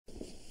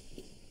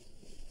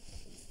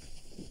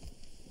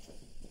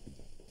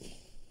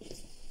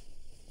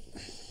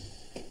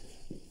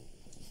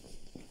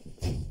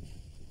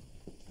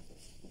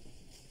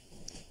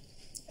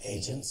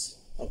agents.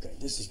 Okay,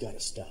 this has got to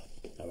stop.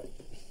 All right,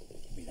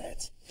 give me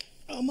that.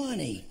 Oh,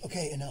 money.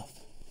 Okay, enough.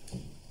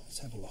 Let's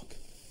have a look.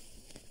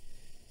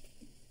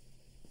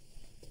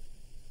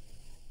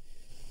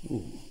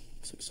 Ooh,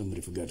 looks like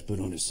somebody forgot to put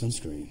on his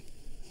sunscreen.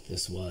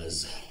 This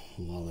was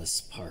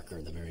Wallace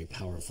Parker, the very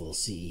powerful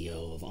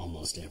CEO of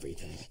almost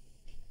everything.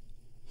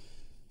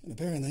 And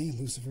apparently,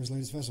 Lucifer's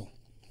latest vessel.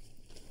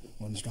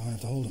 Wasn't strong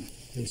enough to hold him.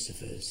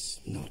 Lucifer's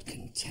not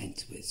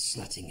content with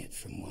slutting it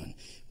from one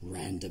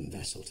random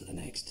vessel to the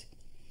next.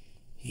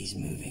 He's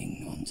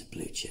moving on to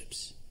blue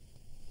chips.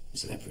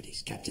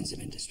 Celebrities, captains of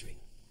industry.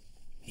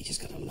 He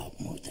just got a lot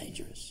more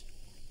dangerous.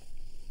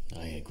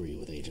 I agree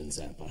with Agent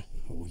Zappa.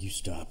 Oh, will you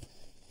stop?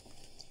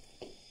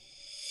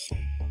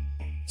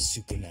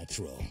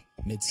 Supernatural.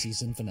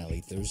 Mid-season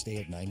finale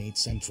Thursday at 9/8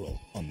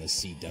 Central on the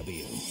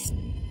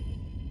CW.